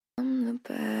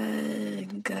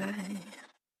guy.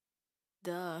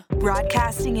 Duh.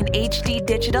 Broadcasting in HD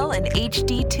digital and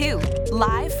HD2.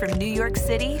 Live from New York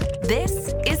City,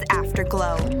 this is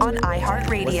Afterglow on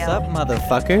iHeartRadio. What's up,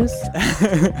 motherfuckers?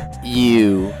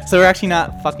 You. So we're actually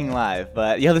not fucking live,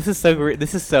 but yo, this is so weird.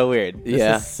 This is so weird.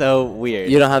 Yeah. This is so weird.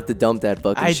 You don't have to dump that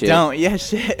fucking I shit. don't. Yeah,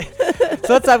 shit.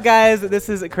 So what's up, guys? This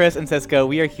is Chris and Cisco.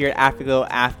 We are here at Afterglow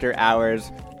After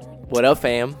Hours. What up,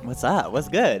 fam? What's up? What's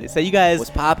good? So you guys,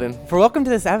 What's poppin'? for welcome to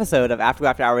this episode of Afterglow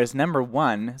After Hours number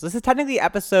 1. So this is technically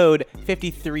episode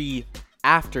 53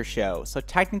 after show. So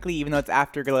technically, even though it's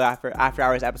Afterglow After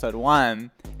Hours episode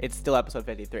 1, it's still episode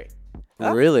 53.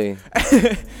 Huh? Really?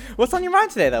 What's on your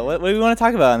mind today, though? What do we want to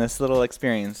talk about in this little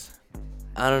experience?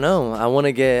 I don't know. I want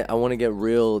to get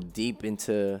real deep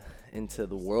into the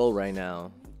world right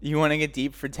now. You want to get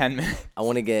deep for 10 minutes? I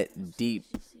want to get deep.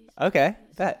 Okay,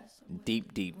 bet.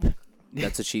 Deep.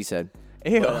 That's what she said.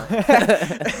 Ew.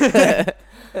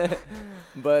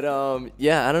 But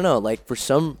yeah, I don't know. Like, for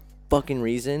some fucking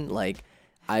reason, like,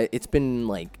 it's been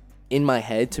like in my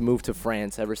head to move to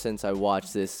France ever since I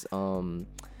watched this.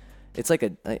 It's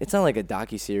not like a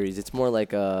docuseries. It's more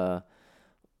like a,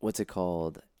 what's it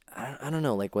called? I don't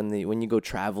know. Like when you go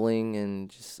traveling and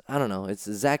just, I don't know. It's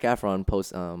Zac Efron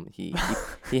post.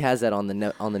 He has that on the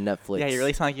Netflix. Yeah, you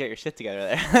really sound like you got your shit together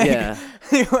there. Yeah.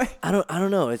 I don't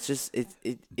know. It's just it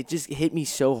just hit me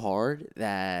so hard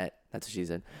that that's what she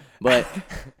said. But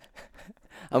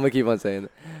I'm gonna keep on saying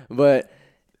that. But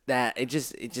that it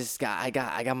just got I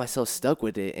got myself stuck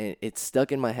with it, and it's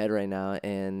stuck in my head right now.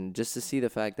 And just to see the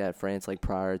fact that France like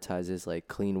prioritizes like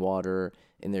clean water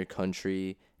in their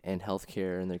country and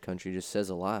healthcare in their country just says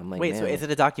a lot. I'm like, wait, man, so is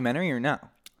it a documentary or no?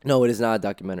 No, it is not a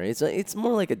documentary. It's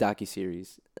more like a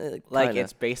docuseries. Like Kinda.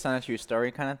 it's based on a true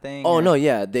story kind of thing? Oh or? no,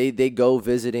 yeah. They go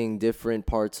visiting different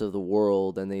parts of the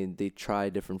world, and they try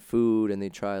different food, and they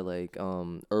try like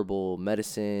herbal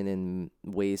medicine and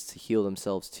ways to heal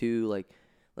themselves too.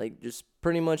 Like just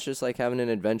pretty much just like having an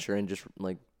adventure and just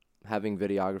like having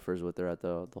videographers with her at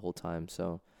the whole time.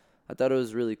 So I thought it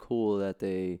was really cool that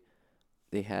they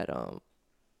had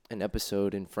an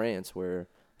episode in France where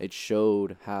it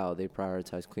showed how they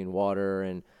prioritize clean water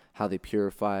and how they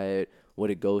purify it, what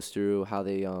it goes through, how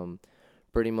they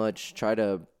pretty much try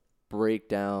to break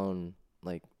down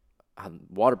like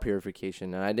water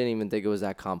purification. And I didn't even think it was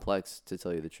that complex, to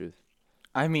tell you the truth.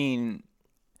 I mean,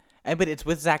 but it's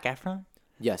with Zac Efron?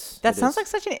 Yes. That sounds like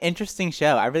such an interesting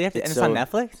show. I really have to. And it's on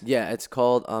Netflix? Yeah, it's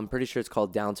called. I'm pretty sure it's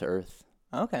called Down to Earth.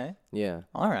 Okay. Yeah.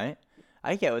 All right.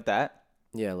 I get with that.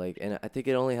 Yeah, like, and I think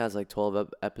it only has like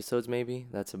 12 episodes, maybe.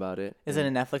 That's about it. Is it a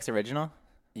Netflix original?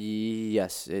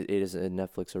 Yes, it is a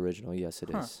Netflix original. Yes, it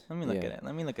is. Let me look at it.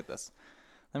 Let me look at this.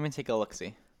 Let me take a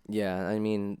look-see. Yeah, I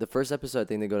mean, the first episode, I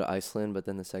think they go to Iceland, but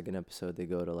then the second episode, they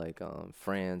go to like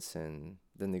France, and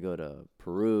then they go to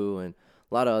Peru and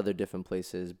a lot of other different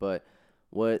places. But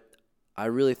what I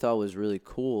really thought was really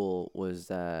cool was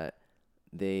that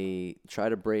they try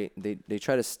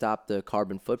to stop the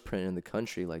carbon footprint in the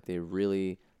country. Like, they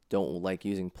really don't like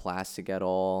using plastic at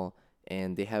all,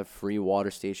 and they have free water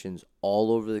stations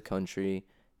all over the country,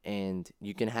 and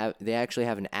they actually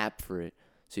have an app for it,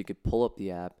 so you could pull up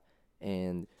the app,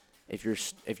 and if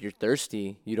you're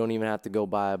thirsty, you don't even have to go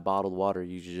buy bottled water.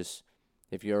 You just,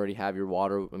 if you already have your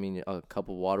water, a cup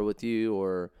of water with you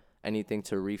or anything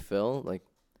to refill, like,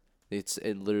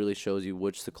 it literally shows you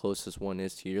which the closest one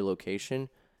is to your location,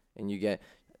 and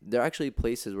there are actually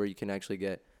places where you can actually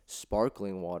get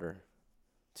sparkling water,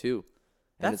 too.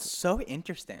 And That's so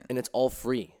interesting. And it's all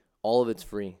free. All of it's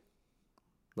free.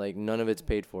 Like, none of it's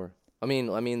paid for. I mean,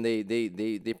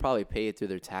 they probably pay it through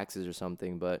their taxes or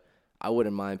something, but I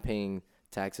wouldn't mind paying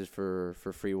taxes for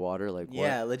free water. Like,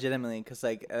 yeah, legitimately, because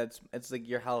like it's like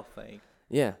your health, like.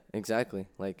 Yeah, exactly.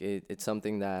 Like, it's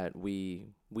something that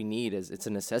we need, as it's a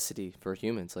necessity for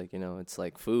humans. Like, it's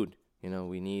like food.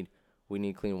 We need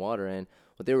clean water. And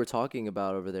what they were talking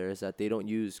about over there is that they don't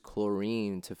use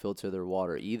chlorine to filter their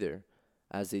water either,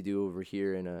 as they do over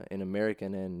here in America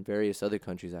and various other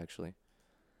countries, actually.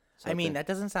 So I mean, that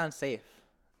doesn't sound safe.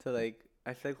 To like,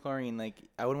 I feel like chlorine. Like,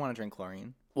 I wouldn't want to drink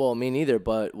chlorine. Well, me neither.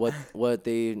 But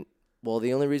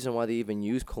the only reason why they even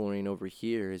use chlorine over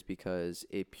here is because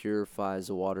it purifies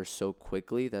the water so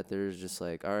quickly that there's just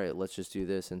like, all right, let's just do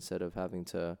this instead of having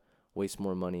to waste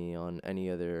more money on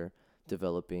any other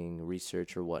developing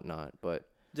research or whatnot. But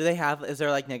is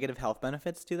there like negative health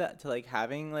benefits to that, to like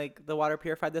having like the water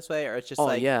purified this way, or it's just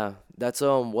yeah, that's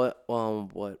what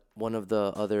one of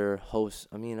the other hosts,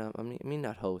 I mean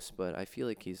not hosts, but I feel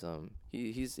like he's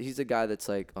a guy that's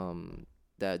like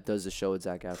that does the show with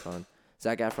Zac Efron.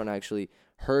 Zac Efron actually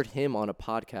heard him on a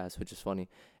podcast, which is funny.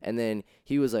 And then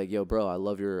he was like, "Yo, bro, I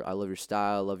love your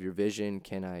style, I love your vision.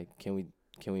 Can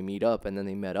we meet up?" And then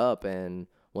they met up, and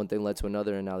one thing led to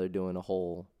another, and now they're doing a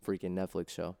whole freaking Netflix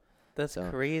show. That's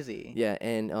crazy. Yeah,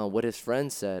 and what his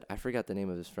friend said, I forgot the name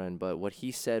of his friend, but what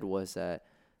he said was that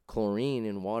chlorine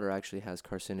in water actually has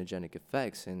carcinogenic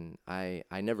effects, and I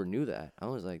never knew that. I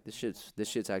was like, this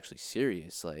shit's actually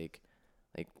serious. Like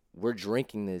we're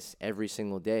drinking this every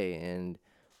single day, and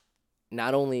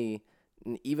not only,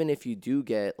 even if you do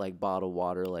get like bottled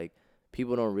water, like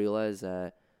people don't realize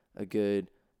that a good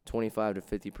 25 to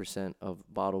 50% of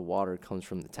bottled water comes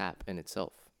from the tap in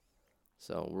itself.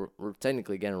 So we're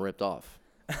technically getting ripped off.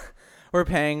 We're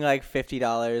paying like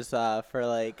 $50 for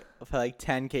like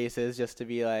 10 cases just to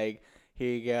be like, here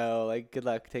you go, like good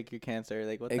luck, take your cancer.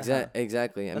 Like what the hell?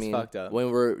 Exactly. That's I mean, fucked up.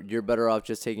 when you're better off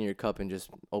just taking your cup and just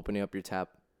opening up your tap,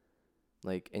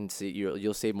 like, and see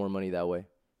you'll save more money that way,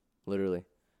 literally.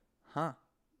 Huh?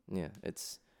 Yeah,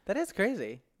 That is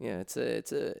crazy. yeah, it's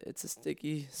a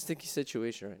sticky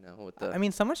situation right now with the. I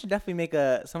mean, someone should definitely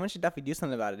do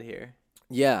something about it here.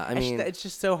 Yeah, I mean, it's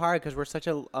just so hard because we're such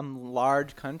a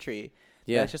large country.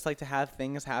 yeah, It's just like to have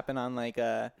things happen on like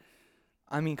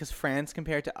because France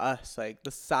compared to us, like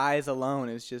the size alone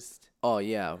is just. oh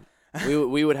yeah,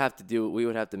 we would have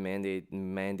to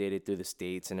mandate it through the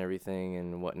states and everything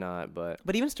and whatnot, but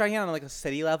But even starting out on like a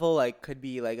city level, like could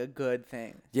be like a good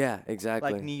thing. yeah,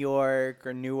 exactly. Like New York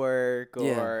or Newark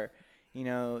Yeah. or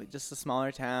just the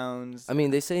smaller towns. I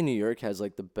mean, they say New York has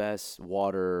like the best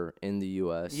water in the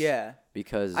U.S. Yeah.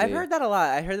 because I've heard that a lot.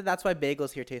 I heard that's why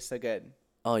bagels here taste so good.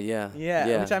 Oh yeah,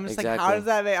 Yeah, which I'm just like, how does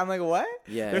that make? I'm like, what?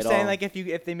 Yeah, they're saying like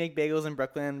if they make bagels in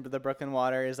Brooklyn, the Brooklyn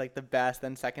water is like the best.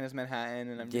 Then second is Manhattan,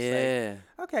 and I'm just yeah,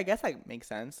 like, okay, I guess that makes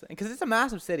sense because it's a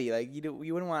massive city. Like you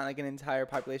wouldn't want like an entire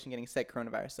population getting sick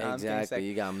coronavirus. So exactly.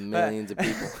 You got millions of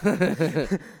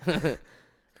people.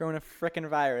 Corona frickin'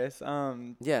 virus.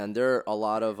 Yeah, and there are a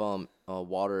lot of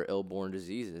water airborne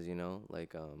diseases.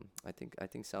 Like I think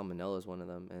salmonella is one of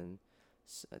them, and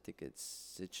I think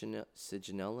it's Citronella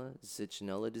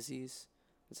disease.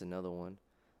 It's another one,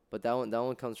 but that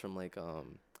one comes from like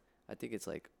I think it's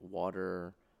like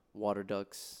water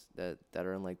ducts that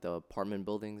are in like the apartment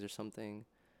buildings or something,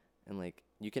 and like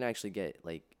you can actually get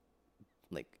like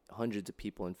hundreds of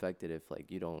people infected if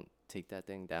like you don't take that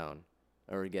thing down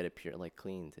or get it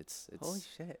cleaned. It's Holy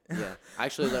shit. Yeah, I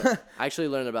actually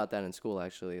learned about that in school.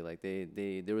 Actually, like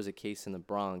there was a case in the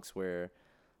Bronx where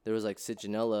there was like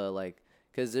Citronella, like.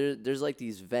 Because there's like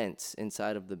these vents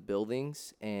inside of the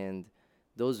buildings, and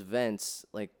those vents,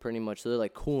 like pretty much, they're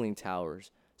like cooling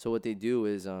towers. So what they do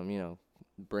is,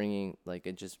 bringing, like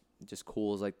it just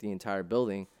cools like the entire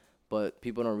building. But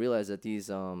people don't realize that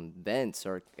these vents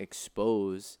are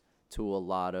exposed to a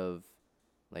lot of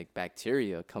like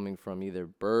bacteria coming from either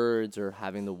birds or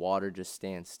having the water just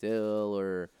stand still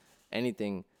or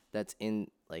anything that's in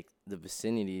like the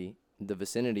vicinity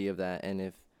of that. And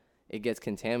if it gets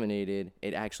contaminated,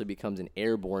 it actually becomes an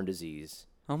airborne disease.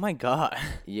 Oh my god.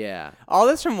 Yeah. All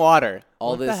this from water.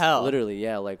 What the hell? Literally,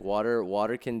 yeah, like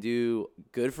water can do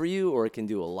good for you or it can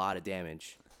do a lot of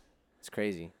damage. It's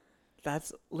crazy.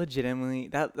 That's legitimately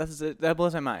that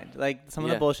blows my mind. Like some of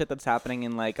the Yeah. bullshit that's happening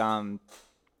in like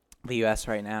the US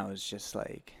right now is just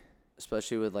like,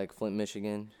 Especially with like Flint,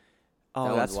 Michigan. oh,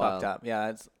 That that's one's wild. fucked up.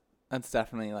 Yeah, that's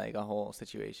definitely like a whole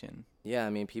situation. Yeah,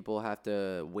 I mean, people have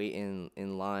to wait in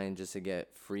line just to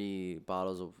get free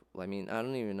bottles of. I mean, I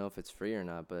don't even know if it's free or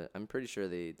not, but I'm pretty sure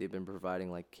they've been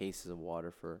providing like cases of water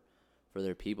for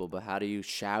their people. But how do you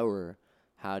shower?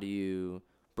 How do you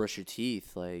brush your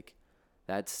teeth? Like,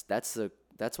 that's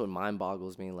what mind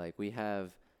boggles me. Like, we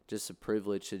have just a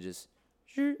privilege to just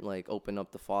like open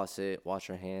up the faucet, wash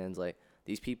our hands. Like,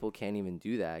 these people can't even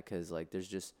do that because like there's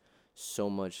just so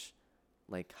much.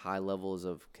 Like high levels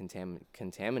of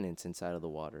contaminants inside of the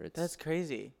water. That's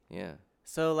crazy. Yeah.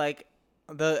 So like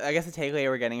I guess the takeaway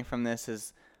we're getting from this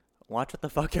is watch what the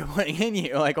fuck you're putting in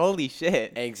you. Like holy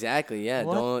shit. Exactly. Yeah.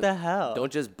 What the hell?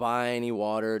 Don't just buy any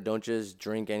water. Don't just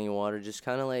drink any water. Just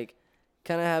kind of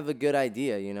have a good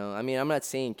idea. I mean, I'm not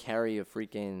saying carry a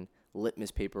freaking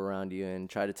litmus paper around you and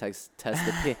try to test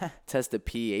the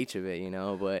pH of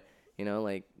it. But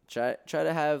like try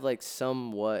to have like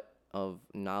somewhat of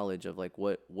knowledge of like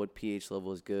what pH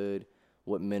level is good,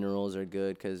 what minerals are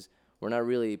good, because we're not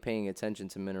really paying attention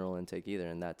to mineral intake either,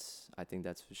 and I think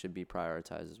that should be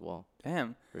prioritized as well.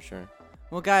 Damn. For sure.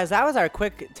 Well, guys, that was our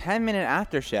quick 10-minute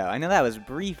after show. I know that was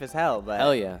brief as hell, but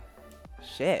Hell yeah.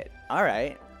 shit. All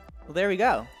right. Well, there we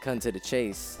go. Cut to the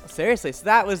chase. Seriously, so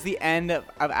that was the end of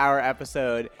our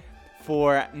episode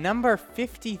for number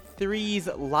 53's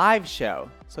live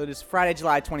show. So it is Friday,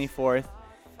 July 24th.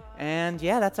 And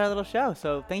yeah, that's our little show.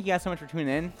 So thank you guys so much for tuning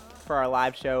in for our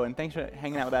live show, and thanks for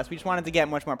hanging out with us. We just wanted to get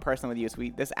much more personal with you. So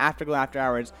this Afterglow After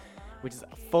Hours, which is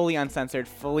fully uncensored,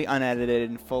 fully unedited,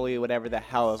 and fully whatever the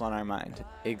hell is on our mind.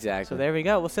 Exactly. So there we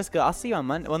go. Well, Cisco, I'll see you on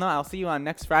Monday. Well, no, I'll see you on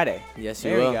next Friday. Yes,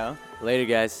 you will. will. There we go. Later,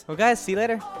 guys. Well, guys, see you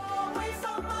later.